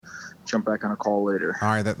jump back on a call later. All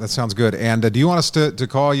right, that sounds good. And do you want us to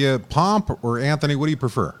call you Pomp or Anthony? What do you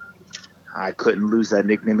prefer? I couldn't lose that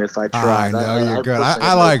nickname if I tried. I know you're good.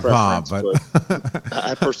 I like Pomp, but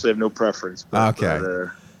I personally have no preference. But,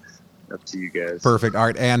 okay. Up to you guys. Perfect. All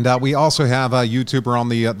right, and we also have a YouTuber on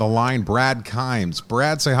the line, Brad Kimes.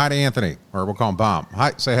 Brad, say hi to Anthony, or we'll call him Pomp.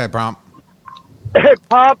 Hi, say hi, Pomp. Hey,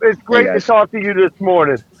 Pomp, it's great to talk to you this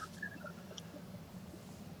morning.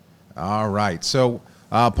 All right, so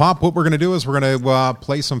Pomp, what we're going to do is we're going to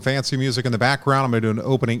play some fancy music in the background. I'm going to do an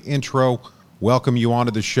opening intro, welcome you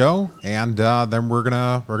onto the show, and then we're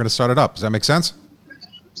gonna start it up. Does that make sense?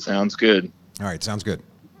 Sounds good. All right, sounds good.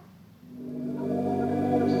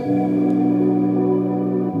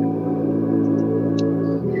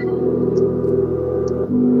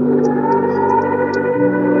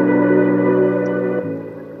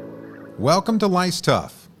 Welcome to Life's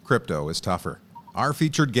Tough. Crypto is tougher. Our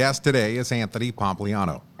featured guest today is Anthony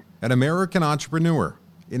Pompliano, an American entrepreneur,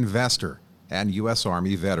 investor, and U.S.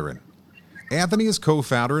 Army veteran. Anthony is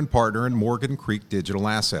co-founder and partner in Morgan Creek Digital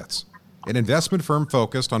Assets, an investment firm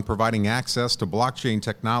focused on providing access to blockchain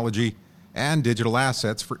technology and digital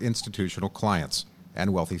assets for institutional clients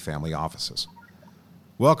and wealthy family offices.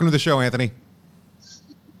 Welcome to the show, Anthony.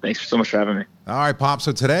 Thanks so much for having me. All right, Pop.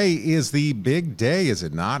 So today is the big day, is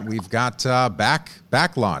it not? We've got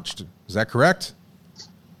back launched. Is that correct?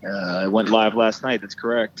 It went live last night. That's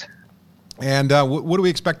correct. And what do we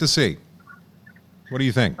expect to see? What do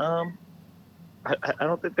you think? I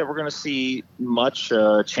don't think that we're going to see much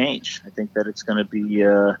change. I think that it's going to be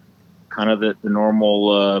kind of the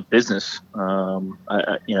normal business. It's going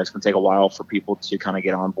to take a while for people to kind of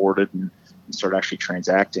get onboarded and start actually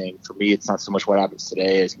transacting. For me, it's not so much what happens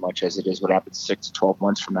today as much as it is what happens 6 to 12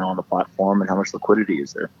 months from now on the platform and how much liquidity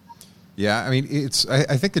is there. Yeah, I mean,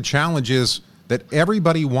 I think the challenge is that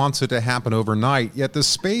everybody wants it to happen overnight, yet the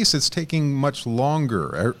space is taking much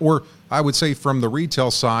longer. Or I would say from the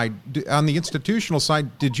retail side, on the institutional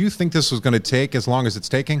side, did you think this was going to take as long as it's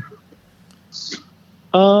taking?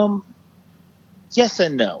 Yes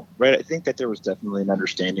and no, right? I think that there was definitely an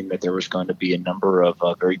understanding that there was going to be a number of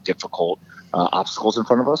very difficult obstacles in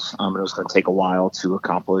front of us. It was going to take a while to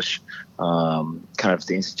accomplish kind of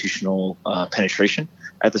the institutional penetration.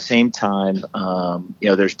 At the same time,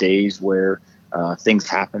 there's days where things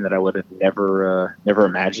happen that I would have never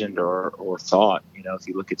imagined or thought. If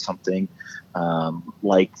you look at something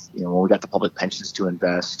like when we got the public pensions to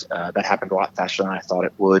invest, that happened a lot faster than I thought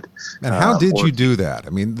it would. And how did you do that? I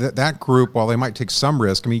mean, that group, while they might take some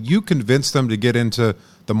risk, I mean, you convinced them to get into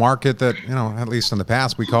the market that, at least in the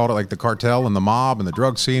past, we called it like the cartel and the mob and the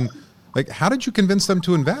drug scene. Like, how did you convince them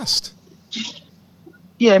to invest?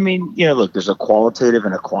 Yeah, I mean, look, there's a qualitative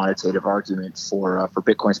and a quantitative argument for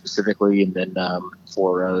Bitcoin specifically, and then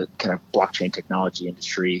for kind of blockchain technology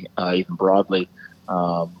industry even broadly.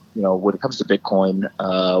 When it comes to Bitcoin,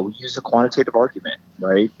 we use a quantitative argument,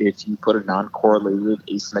 right? If you put a non-correlated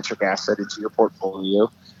asymmetric asset into your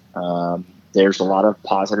portfolio, there's a lot of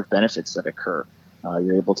positive benefits that occur.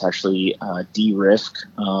 You're able to actually de-risk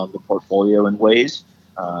the portfolio in ways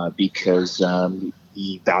because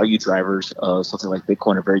the value drivers of something like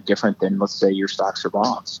Bitcoin are very different than, let's say, your stocks or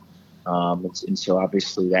bonds. And so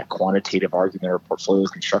obviously that quantitative argument or portfolio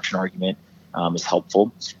construction argument is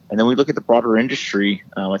helpful. And then we look at the broader industry.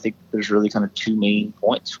 I think there's really kind of two main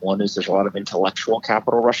points. One is there's a lot of intellectual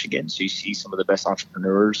capital rushing in. So you see some of the best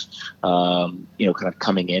entrepreneurs, kind of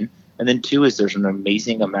coming in. And then two is there's an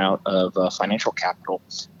amazing amount of financial capital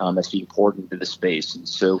that's being poured into the space. And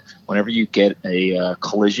so whenever you get a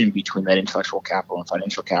collision between that intellectual capital and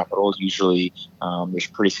financial capital, usually there's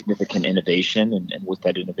pretty significant innovation. And with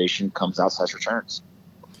that innovation comes outsized returns.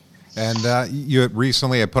 And you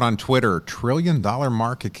recently, I put on Twitter, $1 trillion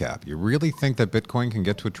market cap. You really think that Bitcoin can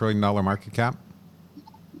get to $1 trillion market cap?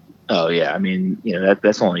 Oh, yeah. I mean,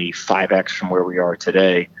 that's only 5x from where we are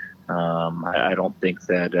today. I don't think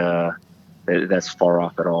that that's far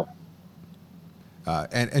off at all.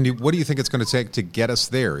 And what do you think it's going to take to get us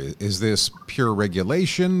there? Is this pure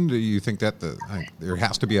regulation? Do you think that there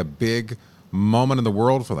has to be a big moment in the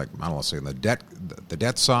world for, like, I don't want to say the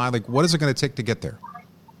debt side? Like, what is it going to take to get there?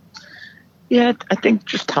 Yeah, I think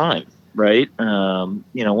just time, right? One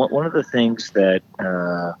of the things that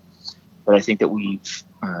I think that we've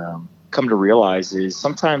come to realize is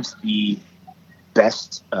sometimes the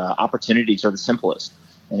best opportunities are the simplest.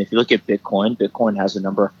 And if you look at Bitcoin has a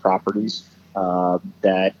number of properties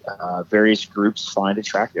that various groups find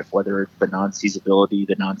attractive, whether it's the non-seizability,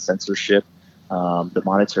 the non-censorship, the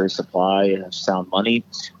monetary supply, sound money.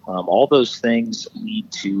 All those things lead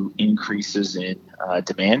to increases in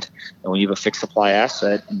demand. And when you have a fixed supply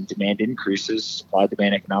asset and demand increases,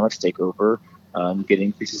 supply-demand economics take over, get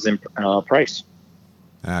increases in price.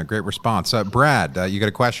 Great response. Brad, you got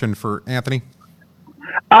a question for Anthony?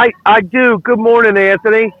 I do. Good morning,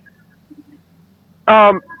 Anthony.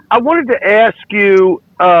 I wanted to ask you,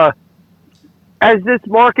 as this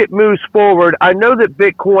market moves forward, I know that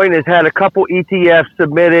Bitcoin has had a couple ETFs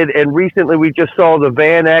submitted, and recently we just saw the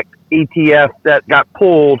VanEck ETF that got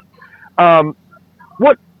pulled.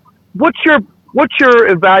 What's your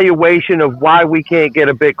evaluation of why we can't get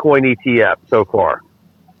a Bitcoin ETF so far?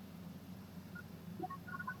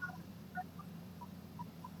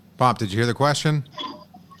 Bob, did you hear the question?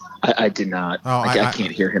 I did not. I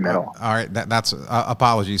can't hear him at all. All right, that's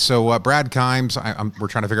apologies. So Brad Kimes, we're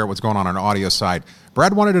trying to figure out what's going on our audio side.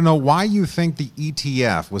 Brad wanted to know why you think the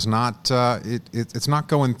ETF was not it's not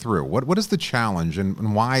going through. What is the challenge,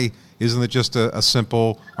 and why isn't it just a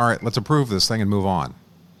simple, all right, let's approve this thing and move on?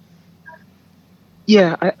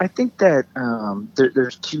 Yeah, I think that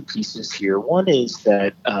there's two pieces here. One is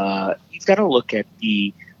that you've got to look at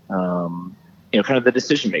the kind of the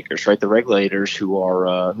decision makers, right? The regulators who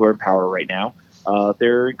are in power right now.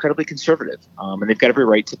 They're incredibly conservative, and they've got every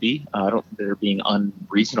right to be. I don't think they're being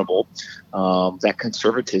unreasonable. That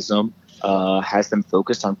conservatism has them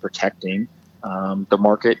focused on protecting the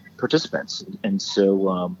market participants, and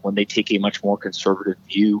so when they take a much more conservative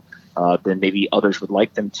view than maybe others would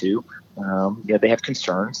like them to, they have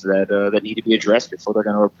concerns that need to be addressed before they're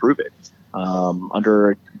going to approve it.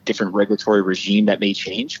 Under a different regulatory regime, that may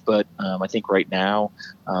change, but I think right now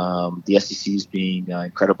the SEC is being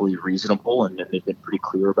incredibly reasonable, and they've been pretty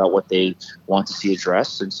clear about what they want to see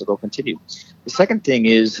addressed, and so they'll continue. The second thing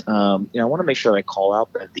is, I want to make sure that I call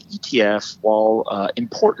out that the ETF, while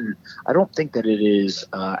important, I don't think that it is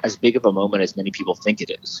as big of a moment as many people think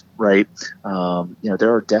it is, right?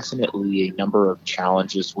 There are definitely a number of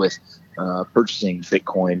challenges with purchasing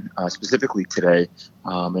Bitcoin specifically today,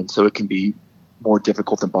 and so it can be more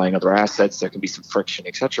difficult than buying other assets. There can be some friction,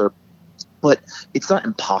 etc. But it's not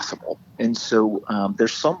impossible, and so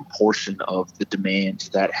there's some portion of the demand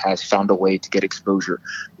that has found a way to get exposure,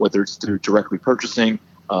 whether it's through directly purchasing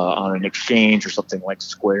on an exchange or something like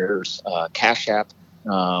Square's Cash App,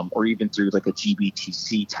 or even through like a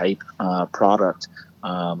GBTC type product.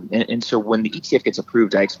 And so when the ETF gets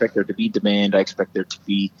approved, I expect there to be demand. I expect there to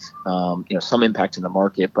be, some impact in the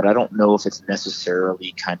market, but I don't know if it's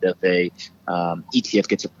necessarily kind of a ETF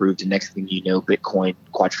gets approved and next thing you know, Bitcoin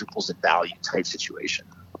quadruples in value type situation.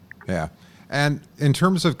 Yeah. And in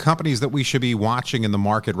terms of companies that we should be watching in the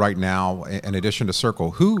market right now, in addition to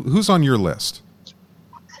Circle, who's on your list?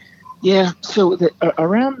 Yeah. So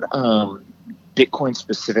around Bitcoin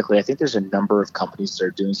specifically, I think there's a number of companies that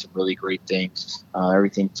are doing some really great things.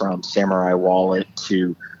 Everything from Samurai Wallet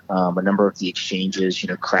to a number of the exchanges.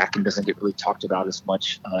 Kraken doesn't get really talked about as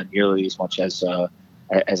much, nearly as much as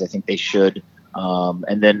I think they should.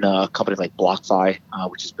 And then a company like BlockFi,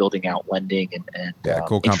 which is building out lending and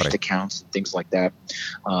cool interest accounts and things like that.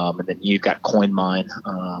 And then you've got CoinMine,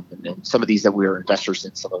 and some of these that we're investors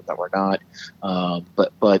in, some of them that we're not.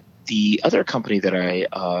 But the other company that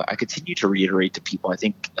I continue to reiterate to people, I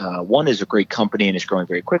think one is a great company and is growing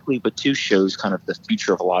very quickly, but two shows kind of the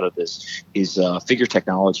future of a lot of this is Figure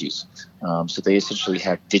Technologies. So they essentially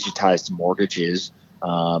have digitized mortgages.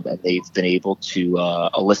 And they've been able to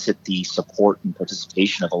elicit the support and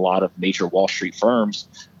participation of a lot of major Wall Street firms.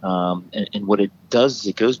 And what it does is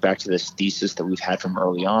it goes back to this thesis that we've had from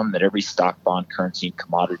early on that every stock, bond, currency, and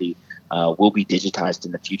commodity will be digitized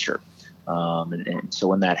in the future. And so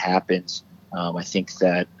when that happens, I think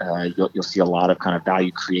that you'll see a lot of kind of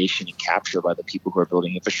value creation and capture by the people who are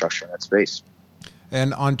building infrastructure in that space.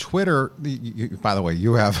 And on Twitter, by the way,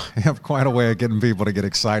 you have quite a way of getting people to get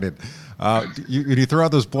excited. You throw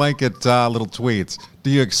out those blanket little tweets. Do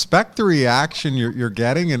you expect the reaction you're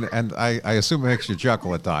getting? And I assume it makes you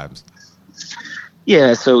chuckle at times.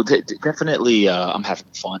 Yeah, so definitely I'm having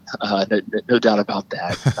fun. No doubt about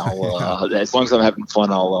that. As long as I'm having fun,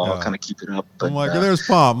 I'll kind of keep it up. But, I'm like, there's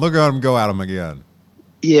Palm. Look at him go at him again.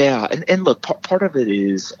 Yeah, and look, part of it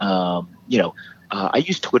is, I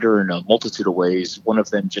use Twitter in a multitude of ways. One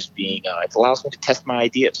of them just being it allows me to test my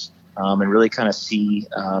ideas and really kind of see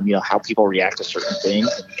how people react to certain things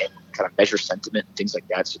and kind of measure sentiment and things like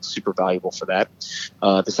that. So it's super valuable for that.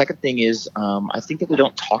 The second thing is I think that we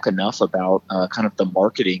don't talk enough about kind of the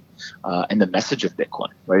marketing and the message of Bitcoin.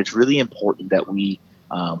 Right? It's really important that we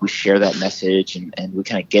share that message and we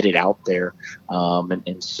kind of get it out there.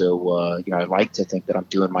 And so I like to think that I'm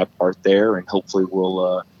doing my part there, and hopefully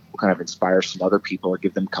we'll kind of inspire some other people or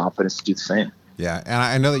give them confidence to do the same. Yeah, and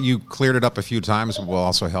I know that you cleared it up a few times. We'll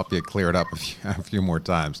also help you clear it up a few more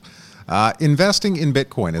times. Investing in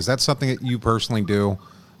Bitcoin, is that something that you personally do?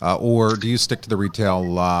 Or do you stick to the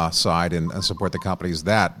retail side and support the companies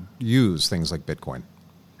that use things like Bitcoin?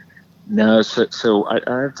 No, so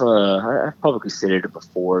I've publicly stated it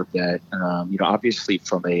before that obviously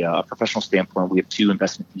from a professional standpoint, we have two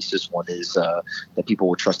investment theses. One is that people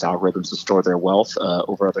will trust algorithms to store their wealth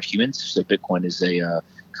over other humans. So Bitcoin is a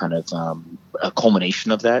kind of a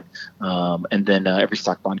culmination of that, and then every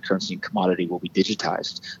stock, bond, currency, and commodity will be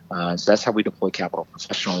digitized. So that's how we deploy capital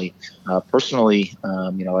professionally. Personally,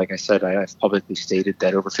 like I said, I've publicly stated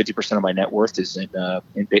that over 50% of my net worth is in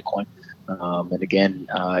Bitcoin. And again,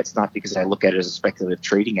 it's not because I look at it as a speculative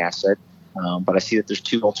trading asset, but I see that there's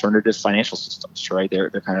two alternative financial systems, right? They're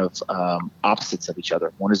kind of opposites of each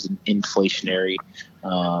other. One is an inflationary,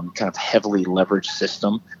 kind of heavily leveraged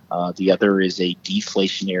system. The other is a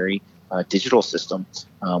deflationary digital system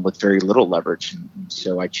with very little leverage. And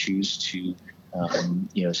so I choose to,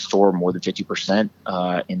 store more than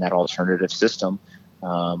 50% in that alternative system.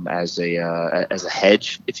 As a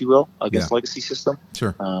hedge, if you will, against legacy system,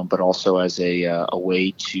 sure. But also as a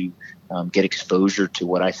way to get exposure to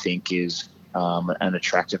what I think is an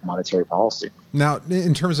attractive monetary policy. Now,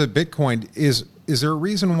 in terms of Bitcoin, is there a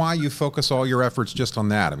reason why you focus all your efforts just on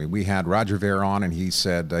that? I mean, we had Roger Ver on, and he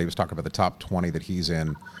said he was talking about the top 20 that he's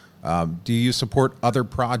in. Do you support other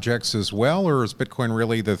projects as well, or is Bitcoin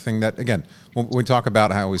really the thing that, again, when we talk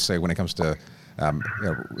about, I always say when it comes to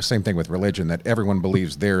same thing with religion, that everyone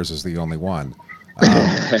believes theirs is the only one.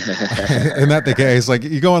 Isn't that the case? Like,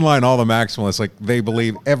 you go online, all the maximalists, like, they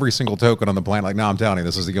believe every single token on the planet. Like, no, I'm telling you,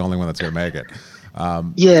 this is the only one that's going to make it.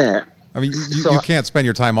 Yeah. I mean, you can't spend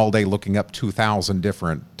your time all day looking up 2,000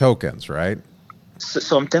 different tokens, right?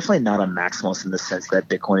 So I'm definitely not a maximalist in the sense that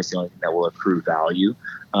Bitcoin is the only thing that will accrue value.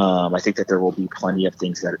 I think that there will be plenty of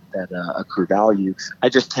things that accrue value. I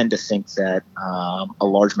just tend to think that a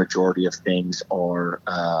large majority of things are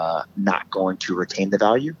not going to retain the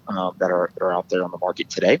value that are out there on the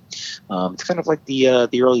market today. It's kind of like the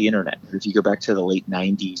early internet. If you go back to the late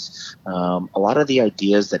 90s, a lot of the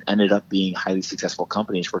ideas that ended up being highly successful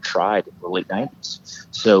companies were tried in the late 90s.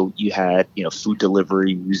 So you had food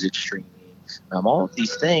delivery, music streaming, all of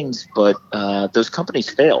these things, but those companies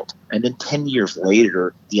failed. And then 10 years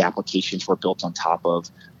later, the applications were built on top of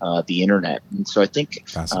the internet. And so I think,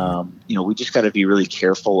 we just got to be really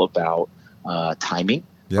careful about timing,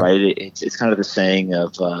 right? It's kind of the saying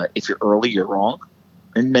of if you're early, you're wrong.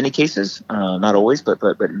 In many cases, not always, but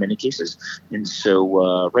in many cases. And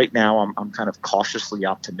so right now, I'm kind of cautiously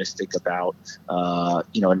optimistic about a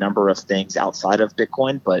number of things outside of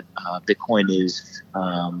Bitcoin, but Bitcoin is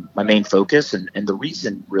my main focus, and the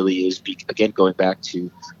reason really is again going back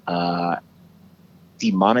to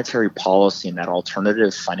the monetary policy and that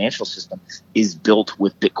alternative financial system is built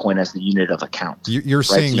with Bitcoin as the unit of account. You're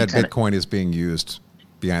saying that Bitcoin is being used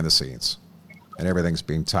behind the scenes, and everything's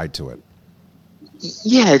being tied to it.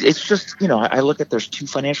 Yeah, it's just, I look at there's two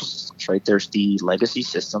financial systems, right? There's the legacy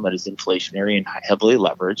system that is inflationary and heavily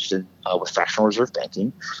leveraged and with fractional reserve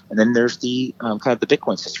banking. And then there's the kind of the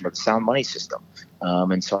Bitcoin system or the sound money system.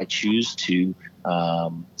 And so I choose to,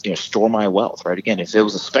 store my wealth, right? Again, if it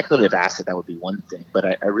was a speculative asset, that would be one thing. But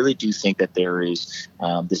I really do think that there is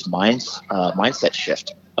this mindset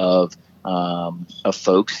shift of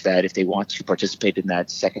folks that if they want to participate in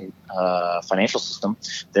that second financial system,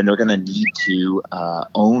 then they're going to need to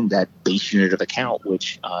own that base unit of account,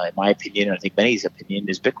 which in my opinion, and I think many's opinion,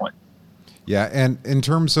 is Bitcoin. Yeah, and in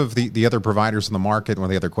terms of the other providers in the market, one of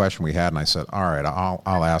the other question we had, and I said, all right,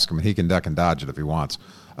 I'll ask him, and he can duck and dodge it if he wants.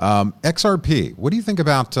 XRP, what do you think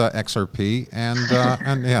about XRP? And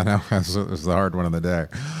yeah, no, this is the hard one of the day.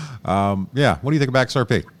 What do you think about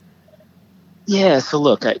XRP? Yeah, so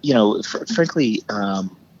look, frankly,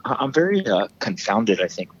 I'm very confounded, I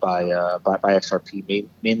think, by XRP,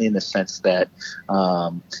 mainly in the sense that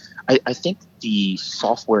I think the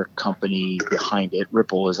software company behind it,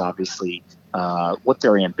 Ripple, is obviously what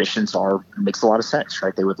their ambitions are makes a lot of sense,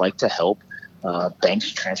 right? They would like to help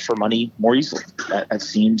banks transfer money more easily. That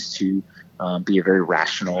seems to be a very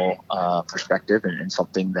rational perspective and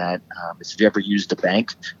something that if you've ever used a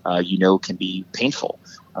bank, can be painful.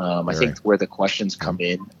 I think where the questions come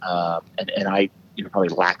in, and I probably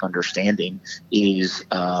lack understanding, is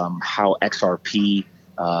how XRP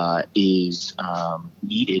is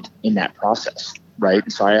needed in that process, right?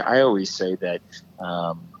 And so I always say that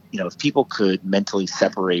if people could mentally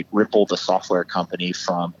separate Ripple, the software company,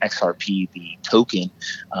 from XRP, the token,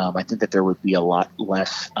 I think that there would be a lot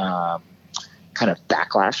less kind kind of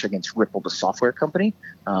backlash against Ripple, the software company.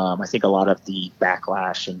 I think a lot of the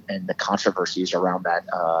backlash and the controversies around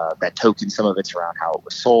that token, some of it's around how it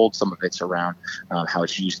was sold, some of it's around how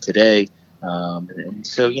it's used today. And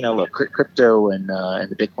so, look, crypto and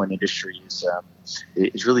the Bitcoin industry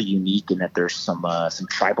is really unique in that there's some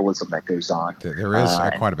tribalism that goes on. There is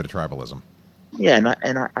quite a bit of tribalism. Yeah,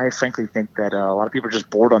 and I frankly think that a lot of people are just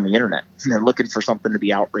bored on the internet. They're looking for something to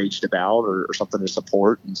be outraged about or something to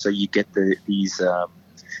support, and so you get these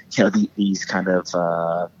kind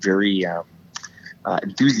of very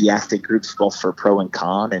enthusiastic groups, both for pro and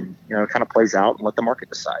con, and it kind of plays out and let the market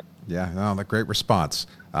decide. Yeah, a great response.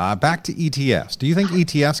 Back to ETFs. Do you think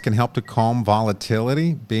ETFs can help to calm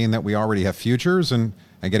volatility, being that we already have futures and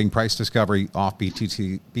getting price discovery off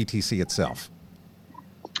BTC itself?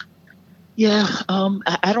 Yeah,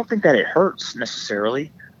 I don't think that it hurts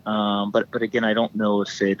necessarily, but again, I don't know if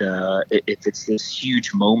it's this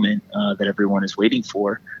huge moment that everyone is waiting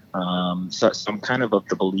for. So I'm kind of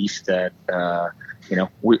the belief that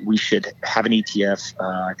we should have an ETF.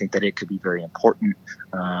 I think that it could be very important,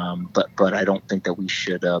 but I don't think that we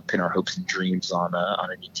should pin our hopes and dreams on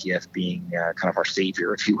an ETF being kind of our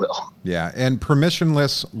savior, if you will. Yeah, and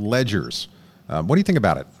permissionless ledgers. What do you think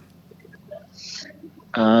about it?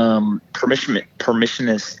 Permissionless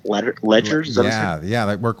ledgers.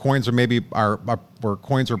 Where coins where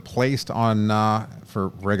coins are placed on for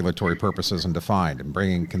regulatory purposes and defined, and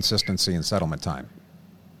bringing consistency in settlement time.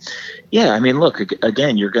 Yeah, I mean, look,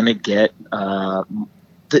 again, you're going to get.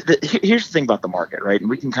 Here's the thing about the market, right? And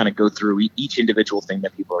we can kind of go through each individual thing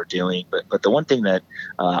that people are doing, but the one thing that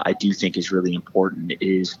I do think is really important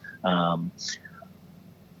is.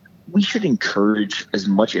 We should encourage as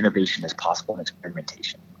much innovation as possible in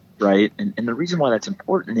experimentation, right? And the reason why that's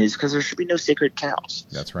important is because there should be no sacred cows.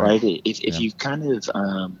 That's right. If you kind of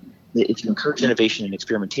if you encourage innovation and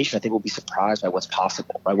experimentation, I think we'll be surprised by what's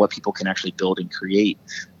possible, by what people can actually build and create.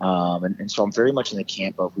 And so I'm very much in the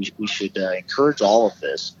camp of we should encourage all of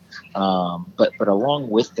this. But along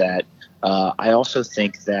with that, I also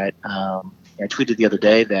think that I tweeted the other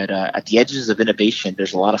day that at the edges of innovation,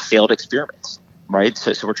 there's a lot of failed experiments. Right,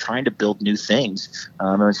 so we're trying to build new things,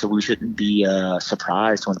 and so we shouldn't be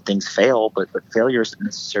surprised when things fail. But failure isn't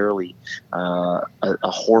necessarily a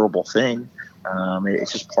horrible thing.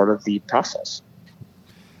 It's just part of the process.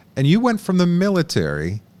 And you went from the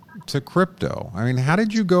military to crypto. I mean, how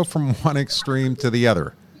did you go from one extreme to the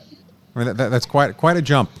other? I mean, that's quite a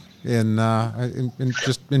jump in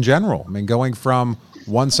just in general. I mean, going from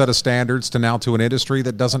one set of standards to now to an industry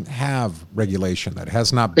that doesn't have regulation, that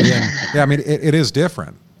has not been. Yeah, I mean, it is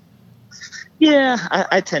different. Yeah,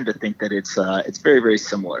 I tend to think that it's very, very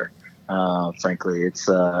similar. Frankly, it's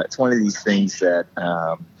one of these things that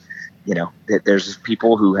that there's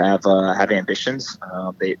people who have ambitions.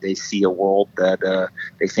 They see a world that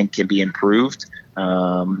they think can be improved,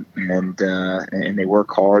 and they work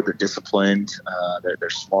hard. They're disciplined. They're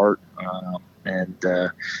smart. And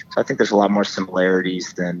so I think there's a lot more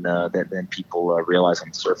similarities than people realize on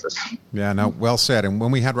the surface. Yeah, no, well said. And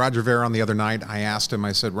when we had Roger Ver on the other night, I asked him,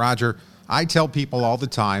 I said, Roger, I tell people all the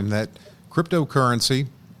time that cryptocurrency,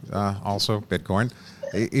 also Bitcoin,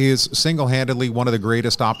 is single-handedly one of the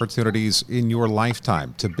greatest opportunities in your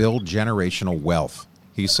lifetime to build generational wealth.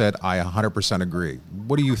 He said, I 100% agree.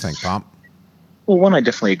 What do you think, Tom? Well, one, I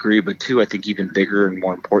definitely agree, but two, I think even bigger and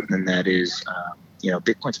more important than that is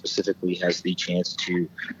Bitcoin specifically has the chance to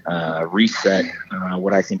reset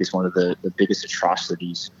what I think is one of the biggest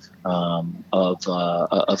atrocities of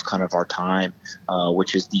kind of our time,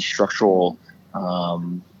 which is the structural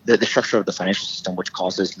the structure of the financial system, which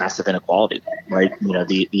causes massive inequality. Right,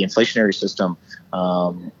 the inflationary system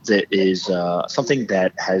that is something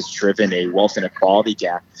that has driven a wealth inequality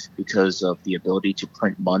gap because of the ability to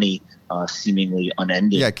print money seemingly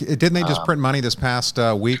unending. Yeah, didn't they just print money this past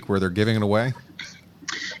week where they're giving it away?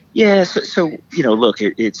 Yeah, so look,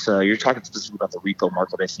 it's you're talking specifically about the repo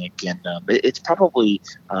market, I think, and it's probably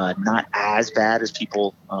not as bad as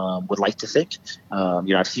people would like to think.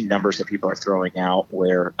 I've seen numbers that people are throwing out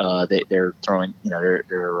where they're throwing,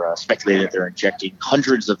 they're speculating that they're injecting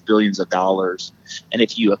hundreds of billions of dollars, and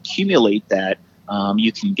if you accumulate that,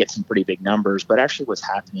 you can get some pretty big numbers. But actually, what's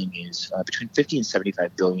happening is between $50 and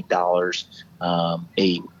 $75 billion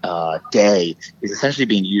a day is essentially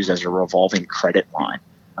being used as a revolving credit line.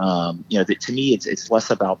 To me, it's less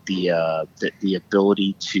about the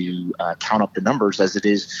ability to count up the numbers as it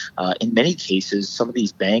is in many cases. Some of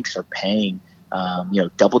these banks are paying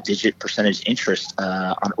double-digit percentage interest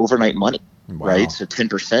on overnight money. Wow. Right? So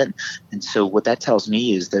 10%. And so what that tells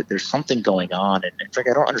me is that there's something going on. And in fact,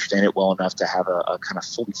 I don't understand it well enough to have a kind of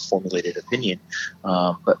fully formulated opinion.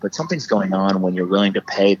 But something's going on when you're willing to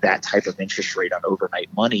pay that type of interest rate on overnight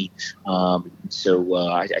money. I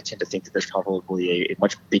tend to think that there's probably a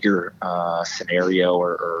much bigger scenario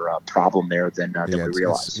or problem there than we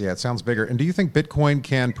realize. It sounds bigger. And do you think Bitcoin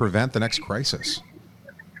can prevent the next crisis?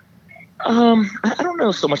 I don't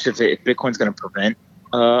know so much if Bitcoin's going to prevent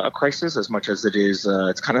a crisis as much as it is.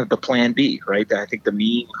 It's kind of the plan B, right? I think the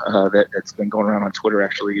meme that's been going around on Twitter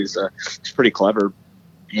actually is pretty clever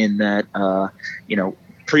in that,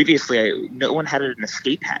 previously no one had an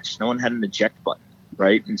escape hatch. No one had an eject button,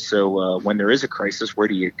 right? And so when there is a crisis, where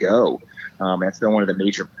do you go? That's been one of the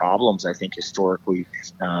major problems, I think, historically.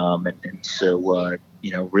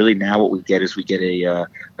 Really now what we get is a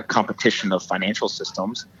competition of financial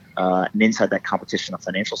systems. And inside that competition of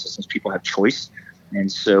financial systems, people have choice. And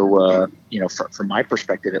so, from my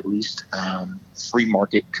perspective, at least, free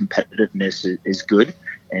market competitiveness is good.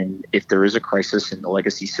 And if there is a crisis in the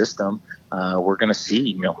legacy system, we're going to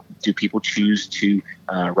see, do people choose to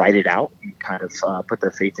ride it out and kind of put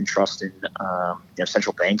their faith and trust in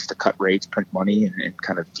central banks to cut rates, print money, and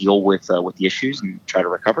kind of deal with the issues and try to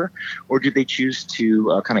recover? Or do they choose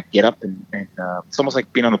to kind of get up and it's almost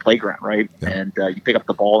like being on the playground, right? Yeah. And you pick up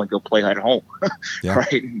the ball and go play at home, yeah,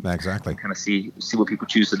 right? Exactly. Kind of see what people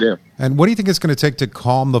choose to do. And what do you think it's going to take to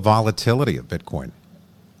calm the volatility of Bitcoin?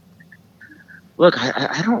 Look,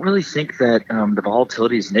 I don't really think that the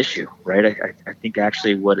volatility is an issue, right? I think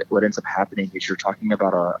actually what ends up happening is you're talking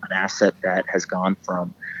about an asset that has gone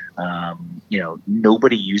from,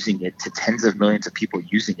 nobody using it to tens of millions of people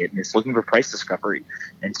using it, and it's looking for price discovery.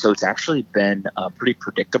 And so it's actually been pretty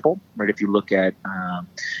predictable, right? If you look at,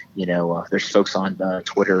 there's folks on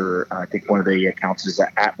Twitter. I think one of the accounts is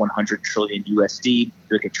at 100 trillion USD. You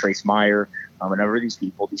look at Trace Meyer. A number of these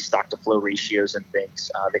people, these stock-to-flow ratios and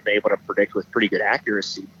things, they've been able to predict with pretty good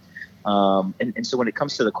accuracy. And so when it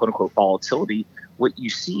comes to the quote-unquote volatility, what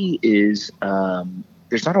you see is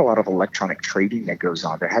there's not a lot of electronic trading that goes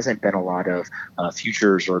on. There hasn't been a lot of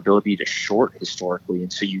futures or ability to short historically.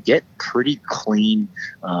 And so you get pretty clean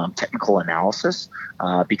technical analysis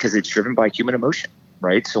because it's driven by human emotion,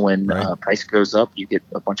 right? So when price goes up, you get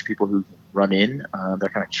a bunch of people who run in. They're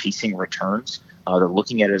kind of chasing returns. They're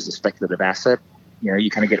looking at it as a speculative asset. You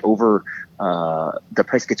kind of get over, the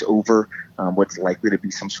price gets over what's likely to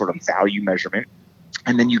be some sort of value measurement.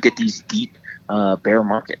 And then you get these deep bear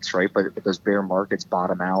markets, right? But those bear markets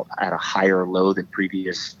bottom out at a higher low than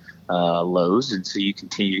previous lows. And so you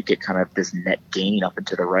continue to get kind of this net gain up and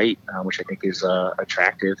to the right, which I think is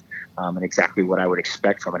attractive and exactly what I would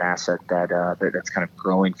expect from an asset that's kind of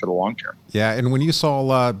growing for the long term. Yeah, and when you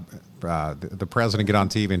saw the president get on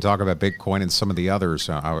TV and talk about Bitcoin and some of the others,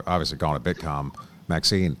 obviously calling it Bitcom,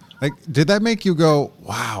 Maxine, did that make you go,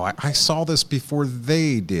 wow, I saw this before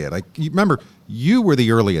they did? Remember, you were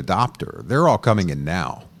the early adopter. They're all coming in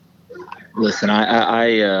now. Listen,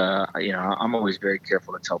 I'm always very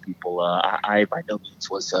careful to tell people I by no means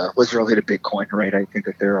was early to Bitcoin, right? I think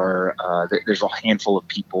that there's a handful of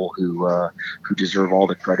people who deserve all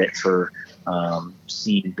the credit for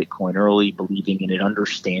seeing Bitcoin early, believing in it,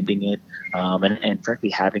 understanding it, and frankly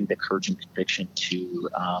having the courage and conviction to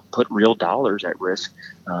put real dollars at risk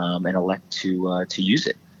and elect to use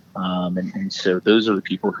it. And so those are the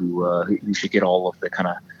people who should get all of the kind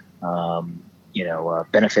of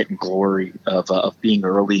benefit and glory of being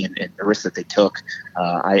early and the risk that they took.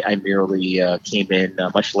 I merely came in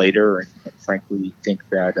much later, and frankly think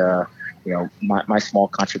that my small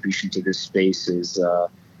contribution to this space is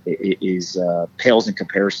pales in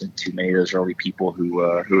comparison to many of those early people who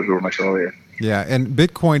were much earlier. Yeah, and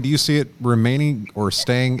Bitcoin, do you see it remaining or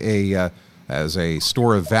staying as a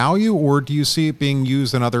store of value, or do you see it being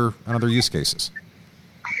used in other use cases?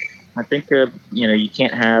 I think you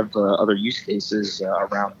can't have other use cases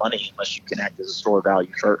around money unless you can act as a store of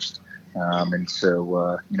value first. And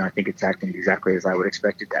so I think it's acting exactly as I would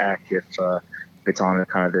expect it to act if it's on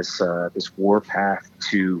kind of this war path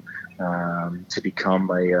to become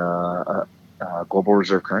a global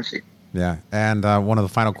reserve currency. Yeah, and one of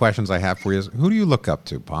the final questions I have for you is, who do you look up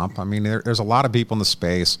to, Pomp? I mean, there's a lot of people in the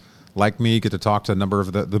space. Like me, get to talk to a number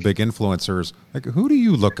of the big influencers. Who do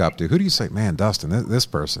you look up to? Who do you say, man, Dustin, this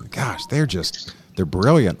person, gosh, they're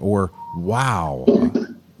brilliant, or wow?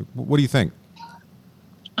 What do you think?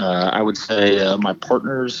 I would say my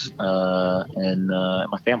partners and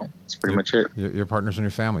my family. That's pretty much it. Your partners and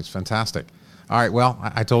your family is fantastic. All right, well,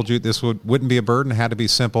 I told you this wouldn't be a burden. It had to be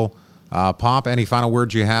simple. Pomp, any final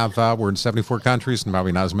words you have? We're in 74 countries, and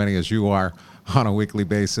probably not as many as you are on a weekly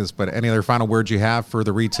basis, but any other final words you have for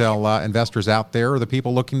the retail investors out there or the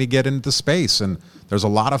people looking to get into the space? And there's a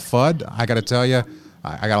lot of FUD. I got to tell you,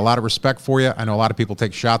 I got a lot of respect for you. I know a lot of people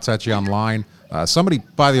take shots at you online. Somebody,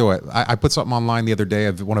 by the way, I put something online the other day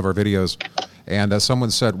of one of our videos, and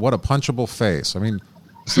someone said, "What a punchable face." I mean,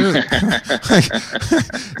 seriously,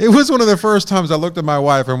 it was one of the first times I looked at my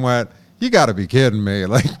wife and went, "You got to be kidding me!"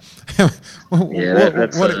 Like,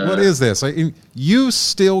 what is this? You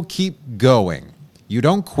still keep going. You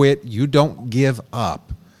don't quit. You don't give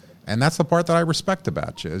up. And that's the part that I respect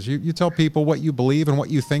about you, is you tell people what you believe and what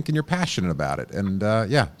you think, and you're passionate about it. And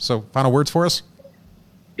so final words for us?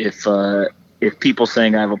 If people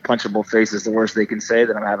saying I have a punchable face is the worst they can say,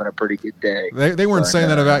 then I'm having a pretty good day. They weren't saying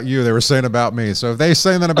that about you. They were saying about me. So if they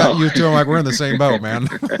saying that about you too, I'm like, we're in the same boat, man.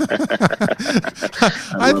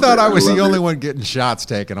 I thought I was the only one getting shots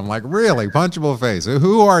taken. I'm like, really? Punchable face?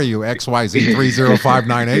 Who are you,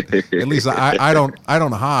 XYZ30598? At least I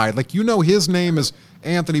don't hide. Like, his name is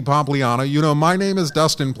Anthony Pompliano. My name is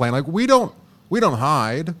Dustin Plain. Like, we don't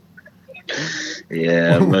hide.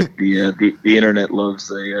 Yeah, look, the internet loves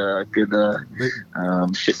a good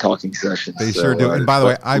shit talking session. They sure do. And by the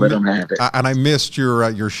way, let them have it. I missed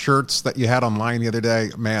your shirts that you had online the other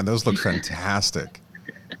day. Man, those look fantastic.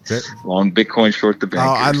 Long Bitcoin, short the bankers.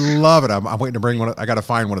 Oh, I love it. I'm waiting to bring one. I got to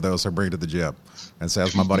find one of those. I bring it to the gym, and it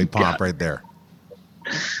says my buddy Pomp right there.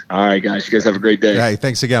 All right, guys. You guys have a great day. Hey,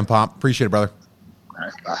 thanks again, Pomp. Appreciate it, brother. All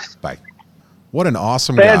right, bye. Bye. What an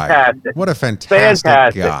awesome guy. What a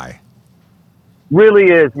fantastic guy.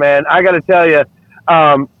 Really is, man. I got to tell you,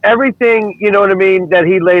 everything, you know what I mean, that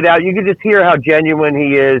he laid out, you can just hear how genuine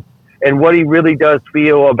he is and what he really does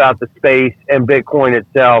feel about the space and Bitcoin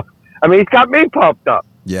itself. I mean, he's got me pumped up.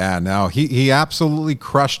 Yeah, no, he absolutely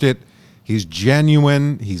crushed it. He's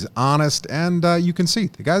genuine, he's honest, and you can see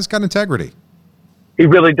the guy's got integrity. He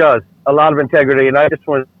really does. A lot of integrity, and I just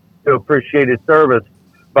want to appreciate his service,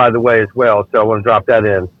 by the way, as well. So I want to drop that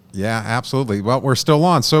in. Yeah, absolutely. Well, we're still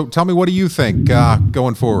on. So tell me, what do you think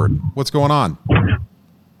going forward? What's going on?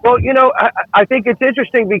 Well, I think it's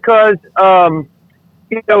interesting because,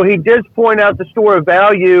 he does point out the store of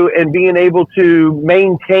value and being able to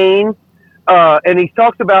maintain. And he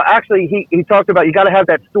talks about, actually, he talked about you got to have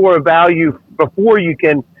that store of value before you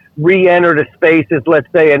can re-enter the space as,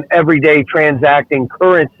 let's say, an everyday transacting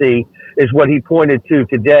currency is what he pointed to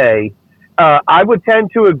today. I would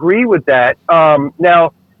tend to agree with that.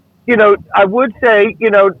 Now, I would say,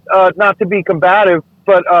 not to be combative,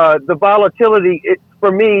 but the volatility,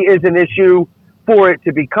 for me, is an issue for it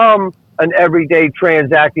to become an everyday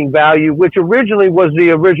transacting value, which originally was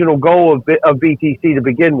the original goal of BTC to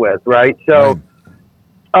begin with, right? So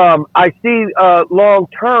I see long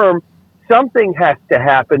term, something has to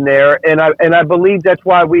happen there, and I believe that's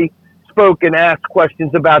why we spoke and asked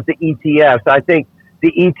questions about the ETFs. I think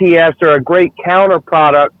the ETFs are a great counter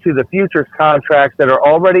product to the futures contracts that are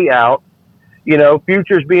already out.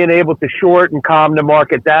 Futures being able to short and calm the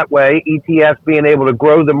market that way, ETFs being able to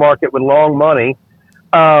grow the market with long money.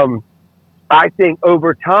 I think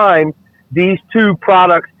over time, these two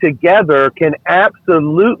products together can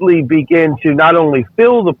absolutely begin to not only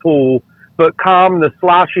fill the pool, but calm the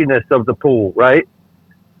sloshiness of the pool, right?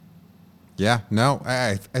 Yeah, no,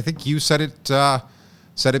 I think you said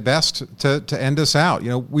it best to end us out.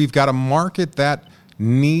 We've got a market that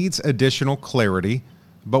needs additional clarity,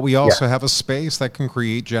 but we also have a space that can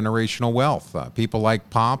create generational wealth. People like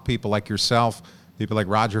Pomp, people like yourself, people like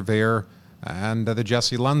Roger Ver, and the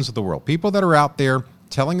Jesse Lunds of the world. People that are out there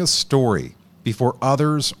telling a story before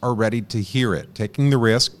others are ready to hear it, taking the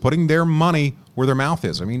risk, putting their money where their mouth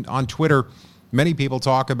is. I mean, on Twitter, many people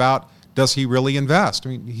talk about, does he really invest? I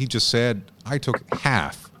mean, he just said, I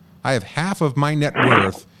have half of my net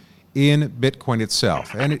worth in Bitcoin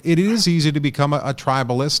itself. And it is easy to become a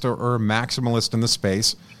tribalist or a maximalist in the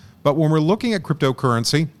space. But when we're looking at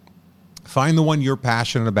cryptocurrency, find the one you're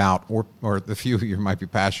passionate about or the few you might be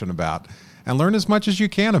passionate about and learn as much as you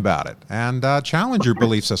can about it and challenge your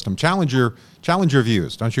belief system, challenge your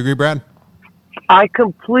views. Don't you agree, Brad? I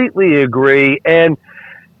completely agree. And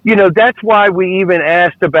that's why we even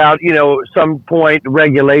asked about, some point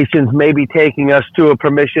regulations maybe taking us to a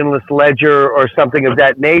permissionless ledger or something of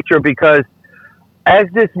that nature, because as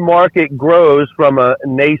this market grows from a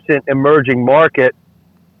nascent emerging market,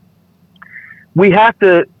 we have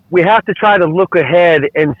to try to look ahead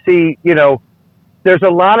and see, there's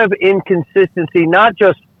a lot of inconsistency, not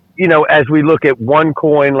just, as we look at one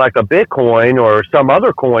coin like a Bitcoin or some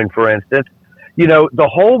other coin, for instance. The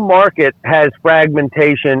whole market has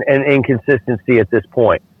fragmentation and inconsistency at this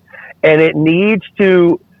point, and it needs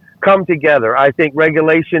to come together. I think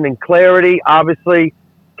regulation and clarity obviously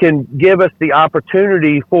can give us the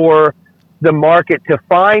opportunity for the market to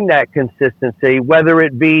find that consistency, whether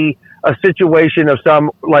it be a situation of some,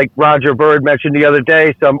 like Roger Bird mentioned the other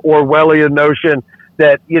day, some Orwellian notion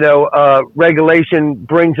that, regulation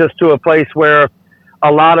brings us to a place where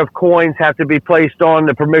a lot of coins have to be placed on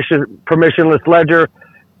the permissionless ledger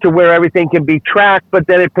to where everything can be tracked, but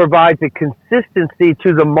then it provides a consistency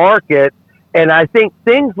to the market. And I think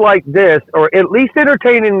things like this, or at least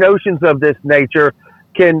entertaining notions of this nature,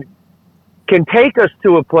 can take us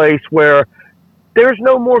to a place where there's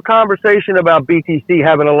no more conversation about BTC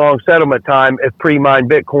having a long settlement time if pre-mined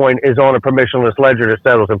Bitcoin is on a permissionless ledger that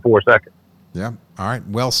settles in 4 seconds. Yeah. All right.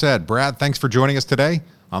 Well said. Brad, thanks for joining us today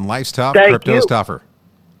on Life's Tough, Thank Crypto's you. Tougher.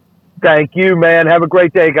 Thank you, man. Have a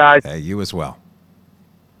great day, guys. Hey, you as well.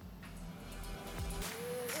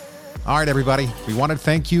 All right, everybody. We want to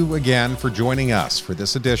thank you again for joining us for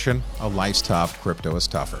this edition of Life's Tough, Crypto is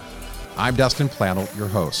Tougher. I'm Dustin Planolt, your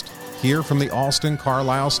host, here from the Alston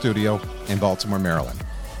Carlisle studio in Baltimore, Maryland.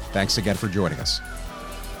 Thanks again for joining us.